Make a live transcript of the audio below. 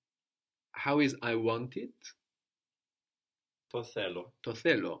how is I want it? Το θέλω. Το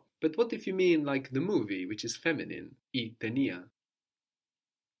θέλω. But what if you mean like the movie, which is feminine? Η ταινία.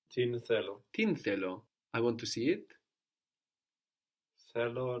 Την θέλω. Την θέλω. I want to see it.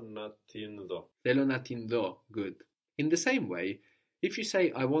 Θέλω να την δω. Θέλω να την δω. Good. In the same way, if you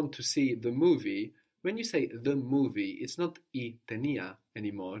say I want to see the movie, when you say the movie, it's not η ταινία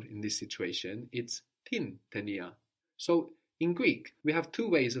anymore in this situation, it's την ταινία. So in Greek, we have two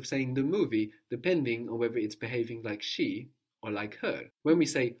ways of saying the movie depending on whether it's behaving like she or like her. When we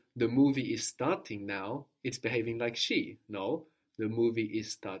say the movie is starting now, it's behaving like she. No, the movie is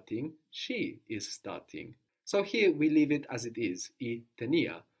starting, she is starting. So here we leave it as it is, η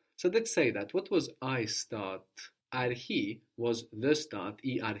ταινία. So let's say that what was I start? Αρχή was the start,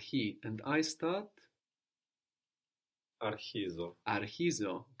 η αρχή, and I start? Αρχίζω.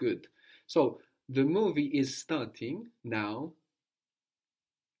 Αρχίζω. Good. So the movie is starting now.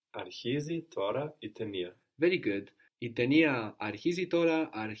 Αρχίζει τώρα η ταινία. Very good. Η ταινία αρχίζει τώρα,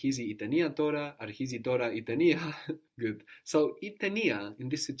 αρχίζει η ταινία τώρα, αρχίζει τώρα η ταινία. Good. So η ταινία in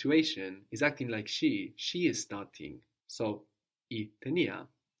this situation is acting like she is starting. So η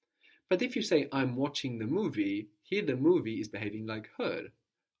ταινία. But if you say I'm watching the movie, here the movie is behaving like her.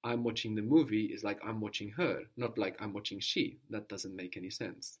 I'm watching the movie is like I'm watching her, not like I'm watching she. That doesn't make any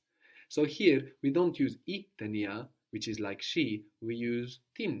sense. So here we don't use η ταινία, which is like she, we use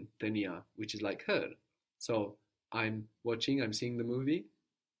την ταινία, which is like her. So I'm seeing the movie.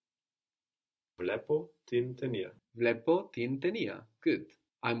 Βλέπω την ταινία. Βλέπω την ταινία. Good.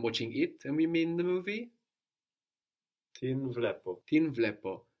 I'm watching it, and we mean the movie. Την βλέπω. Την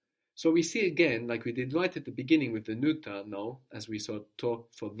βλέπω. So we see again, like we did right at the beginning with the neuter, no, as we saw to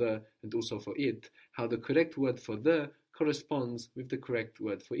for the and also for it, how the correct word for the corresponds with the correct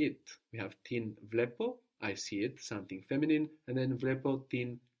word for it. We have tin vlepo, I see it, something feminine, and then vlepo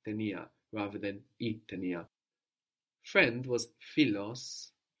tin tenia, rather than I tenia. Friend was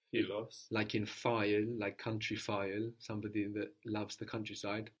philos, Philos. like in file, like country file, somebody that loves the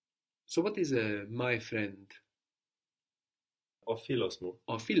countryside. So what is a my friend? Ο φίλος μου.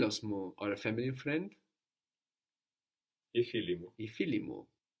 Ο φίλος μου, or a feminine friend? Η φίλη μου. Η φίλη μου.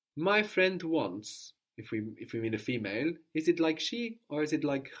 My friend wants, if we mean a female, is it like she or is it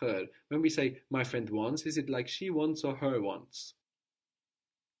like her? When we say my friend wants, is it like she wants or her wants?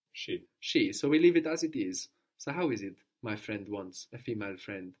 She. She, so we leave it as it is. So how is it my friend wants, a female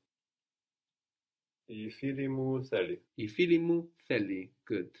friend? Η φίλη μου θέλει. Η φίλη μου θέλει.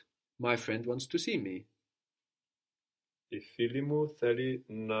 Good. My friend wants to see me. Η φίλη μου θέλει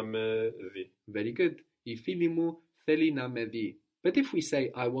να με δει. Very good. Η φίλη μου θέλει να με δει. But if we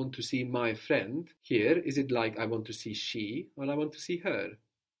say I want to see my friend, here, is it like I want to see she or I want to see her?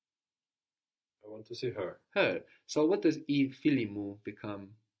 I want to see her. Her. So what does η φίλη μου become?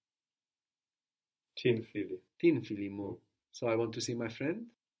 Την φίλη. Την φίλη μου. So I want to see my friend?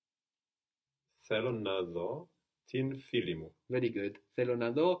 Θέλω να δω την φίλη μου. Very good. Θέλω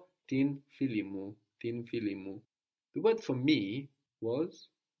να δω την φίλη μου. Την φίλη μου. The word for me was?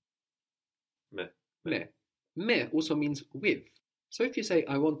 Με. Me. Me also means with. So if you say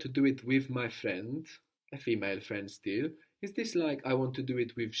I want to do it with my friend, a female friend still, is this like I want to do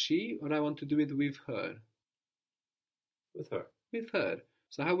it with she or I want to do it with her? With her. With her.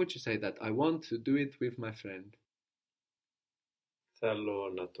 So how would you say that? I want to do it with my friend. Θέλω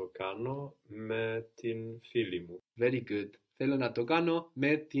να το κάνω με την φίλη μου. Very good. Θέλω να το κάνω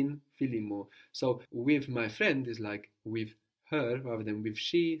με την φίλη μου. So with my friend is like with her rather than with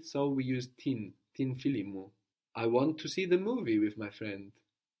she, so we use την φίλη μου. I want to see the movie with my friend.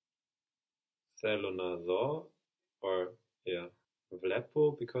 Θέλω να δω, or yeah,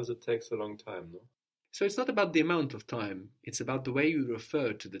 βλέπω because it takes a long time, no? So it's not about the amount of time, it's about the way you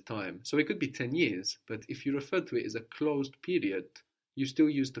refer to the time. So it could be 10 years, but if you refer to it as a closed period, you still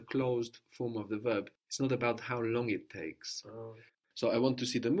use the closed form of the verb. It's not about how long it takes. Oh. So I want to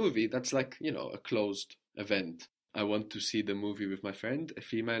see the movie, that's like, a closed event. I want to see the movie with my friend, a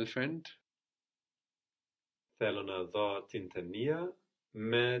female friend. Θέλω να δω την ταινία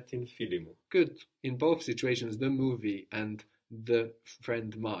με την φίλη μου. Good. In both situations, the movie and the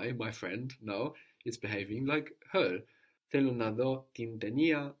friend, my friend, no, it's behaving like her. Θέλω να δω την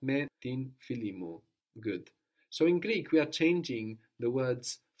ταινία με την φίλη μου. Good. So in Greek, we are changing the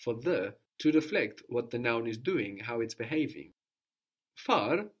words for the to reflect what the noun is doing, how it's behaving.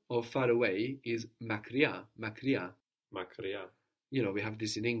 Far or far away is makria, makria. Μακριά. We have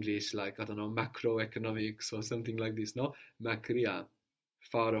this in English, like, I don't know, macroeconomics or something like this, no? Makria,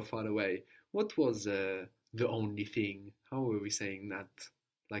 far or far away. What was the only thing? How were we saying that?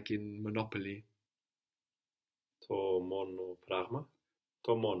 Like in Monopoly? Το μόνο πράγμα.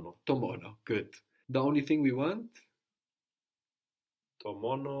 Το μόνο. Το μόνο. Good. The only thing we want? Το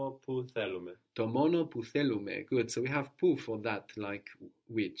μόνο που θέλουμε. Το μόνο που θέλουμε. Good. So we have που for that, like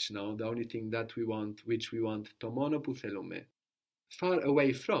which, no? The only thing that we want, which we want. Το μόνο που θέλουμε. Far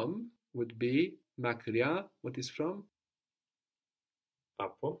away from would be μακριά. What is from?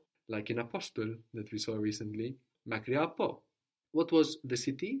 Από. Like in Apostle that we saw recently. Μακριά από. What was the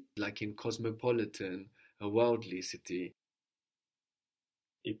city? Like in cosmopolitan, a worldly city.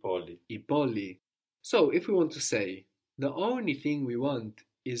 Η πόλη. Η πόλη. So if we want to say, the only thing we want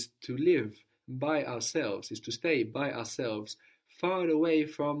is to live by ourselves, is to stay by ourselves far away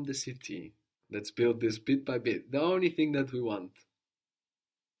from the city. Let's build this bit by bit. The only thing that we want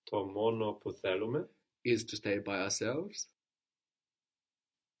Το μόνο που θέλουμε is to stay by ourselves.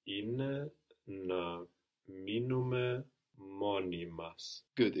 είναι να μείνουμε μόνοι μας.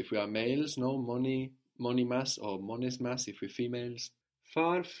 Good. If we are males, no, monimas or monismas if we're females.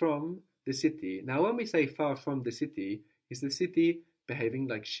 Far from the city. Now when we say far from the city, is the city behaving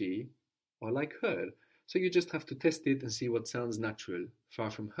like she or like her? So you just have to test it and see what sounds natural. Far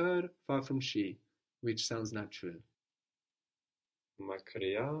from her, far from she. Which sounds natural?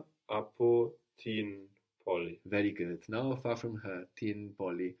 Μακριά από την πόλη. Very good. No, far from her. Την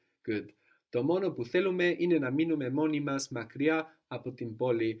πόλη. Good. Το μόνο που θέλουμε είναι να μείνουμε μόνοι μας μακριά από την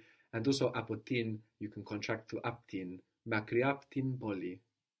πόλη. And also από την, you can contract to απ' την. Μακριά από την πόλη.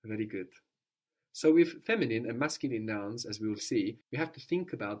 Very good. So with feminine and masculine nouns, as we will see, we have to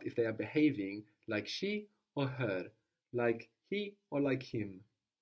think about if they are behaving like she or her, like he or like him.